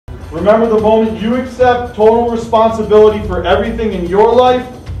Remember, the moment you accept total responsibility for everything in your life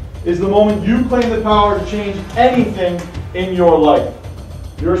is the moment you claim the power to change anything in your life.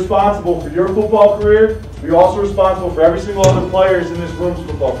 You're responsible for your football career. You're also responsible for every single other players in this room's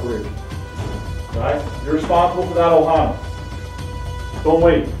football career. Right? You're responsible for that, Ohio. Don't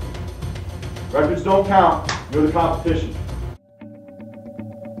wait. Records don't count. You're the competition.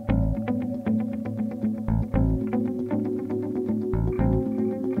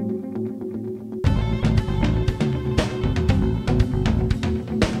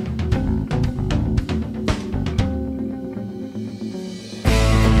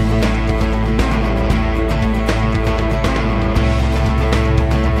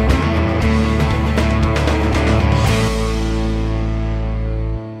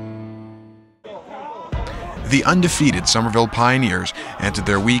 The undefeated Somerville Pioneers entered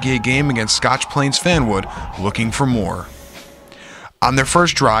their Week 8 game against Scotch Plains-Fanwood looking for more. On their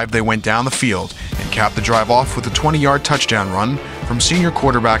first drive, they went down the field and capped the drive off with a 20-yard touchdown run from senior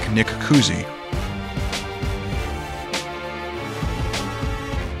quarterback Nick Kuzi.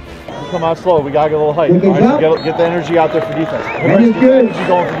 Come out slow. We got to get a little height. Right? Get the energy out there for defense. Get the energy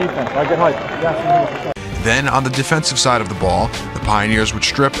going for defense. Right? Get height. Yeah. Then, on the defensive side of the ball, the Pioneers would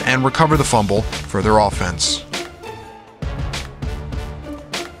strip and recover the fumble for their offense.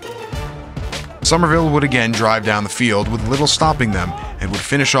 Somerville would again drive down the field with little stopping them and would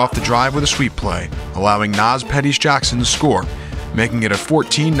finish off the drive with a sweep play, allowing Nas Pettis-Jackson to score, making it a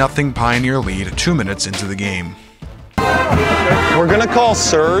 14-0 Pioneer lead 2 minutes into the game. We're going to call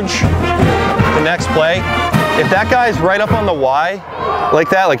surge the next play. If that guy's right up on the Y like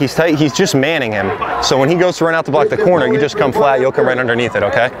that, like he's tight, he's just manning him. So when he goes to run out to block the corner, you just come flat, you'll come right underneath it,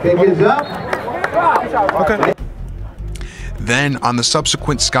 okay? Okay. Then, on the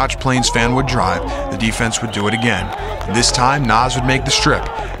subsequent Scotch Plains-Fanwood drive, the defense would do it again. This time, Nas would make the strip,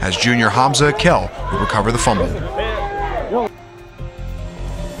 as junior Hamza Akel would recover the fumble.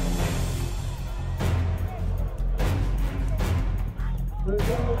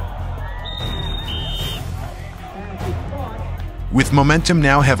 With momentum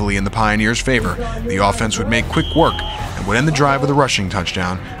now heavily in the Pioneers' favor, the offense would make quick work and would end the drive with a rushing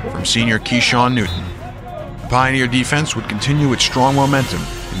touchdown from senior Keyshawn Newton. The Pioneer defense would continue its strong momentum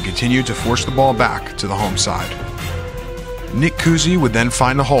and continue to force the ball back to the home side. Nick Kuzi would then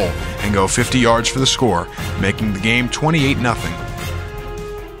find a hole and go 50 yards for the score, making the game 28-0.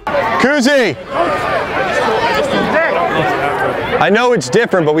 Kuzi! I know it's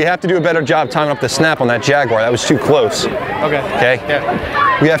different, but we have to do a better job timing up the snap on that Jaguar. That was too close. Okay?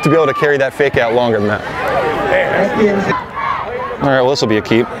 Yeah. We have to be able to carry that fake out longer than that. All right, well, this will be a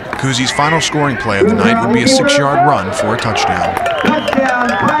keep. Kuzi's final scoring play of the night would be a 6-yard run for a touchdown. Touchdown,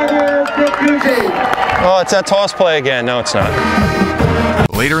 Pioneers, Nick Kuzi. Oh, it's that toss play again. No, it's not.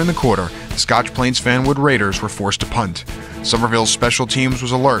 Later in the quarter, the Scotch Plains-Fanwood Raiders were forced to punt. Somerville's special teams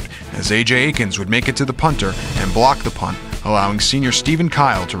was alert as A.J. Akins would make it to the punter and block the punt, allowing senior Stephen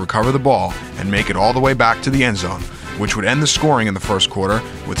Kyle to recover the ball and make it all the way back to the end zone, which would end the scoring in the first quarter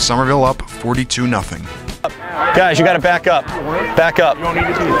with Somerville up 42-0. Guys, you got to back up. Back up.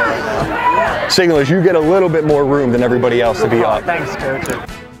 Signalers, you get a little bit more room than everybody else to be up. Thanks, Coach.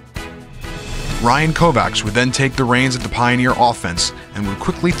 Ryan Kovacs would then take the reins of the Pioneer offense and would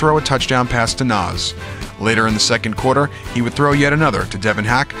quickly throw a touchdown pass to Nas. Later in the second quarter, he would throw yet another to Devin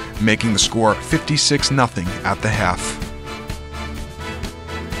Hack, making the score 56-0 at the half.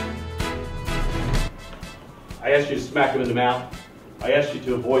 I asked you to smack him in the mouth. I asked you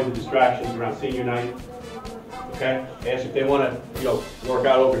to avoid the distractions around senior night. Okay? I asked you if they want to, work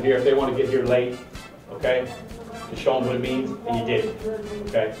out over here, if they want to get here late. Okay? To show them what it means, and you did.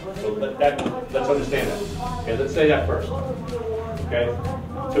 Okay? So let's understand that. Okay? Let's say that first. Okay?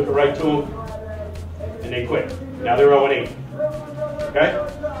 Took it right to them, and they quit. Now they're 0-8. Okay?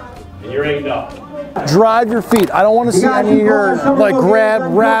 And you're 8-0. Drive your feet. I don't want to see any of your grab,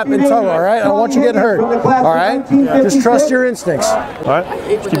 wrap, and tug, all right? I don't want you getting hurt, all right? Just trust your instincts. All right?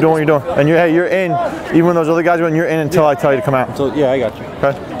 Just keep doing what you're doing. And you're in, even when those other guys are in, you're in until I tell you to come out. So, yeah, I got you.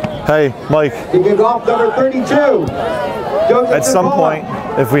 Okay? Hey, Mike. Off number 32. At some point,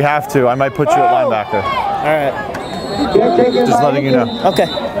 if we have to, I might put you at linebacker. All right. Just letting you know. Okay.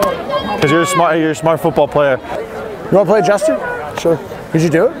 Because you're a smart football player. You want to play adjuster? Sure. Could you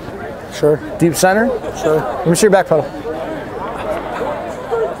do it? Sure. Deep center? Sure. Let me see your back pedal.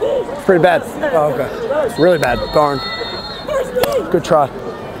 It's pretty bad. Oh, okay. It's really bad. Darn. Good try.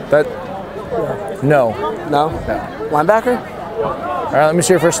 That? Yeah. No. No? No. Linebacker? All right, let me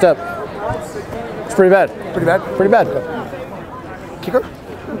see your first step. It's pretty bad. Pretty bad? Pretty bad. Kicker?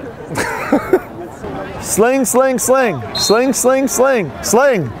 Sling, sling, sling. Sling, sling, sling.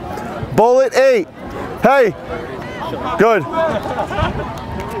 Sling. Bullet 8. Hey. Good.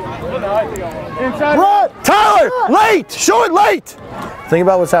 Run! Tyler! Late! Show it late! Think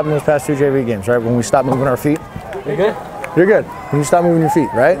about what's happened in those past 2 JV games, right? When we stop moving our feet. You good? You're good. When you stop moving your feet,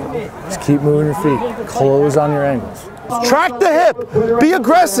 right? Just keep moving your feet. Close on your ankles. Track the hip. Be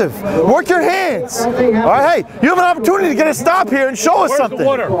aggressive. Work your hands. All right, hey, you have an opportunity to get a stop here and show us something.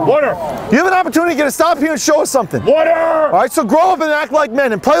 Water. You have an opportunity to get a stop here and show us something. Water! All right, so grow up and act like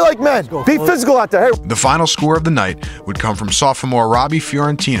men and play like men. Be physical out there. Hey. The final score of the night would come from sophomore Robbie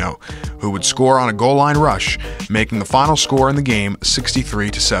Fiorentino, who would score on a goal line rush, making the final score in the game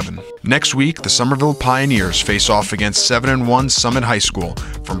 63-7. Next week, the Somerville Pioneers face off against 7-1 Summit High School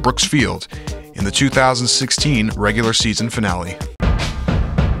from Brooks Field in the 2016 regular season finale.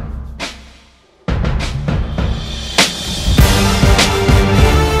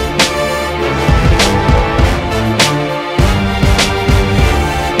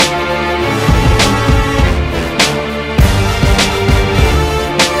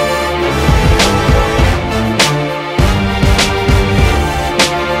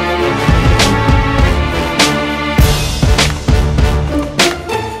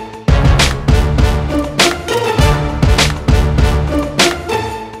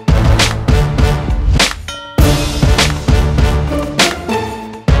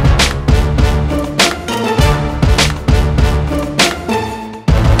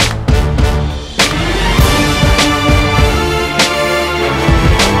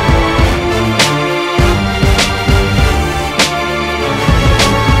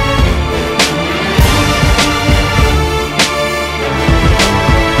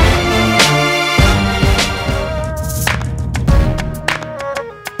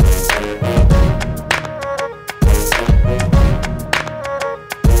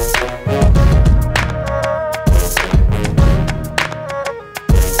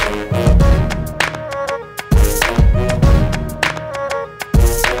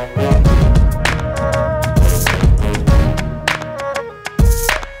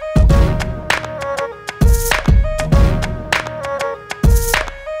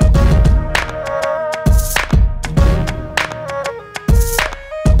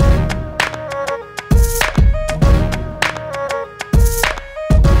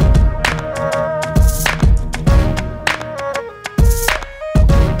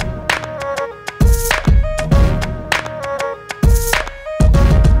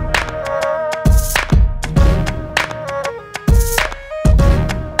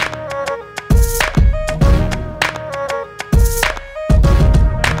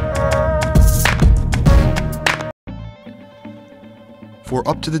 For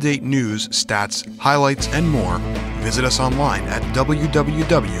up-to-the-date news, stats, highlights, and more, visit us online at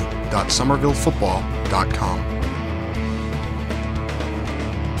www.somervillefootball.com.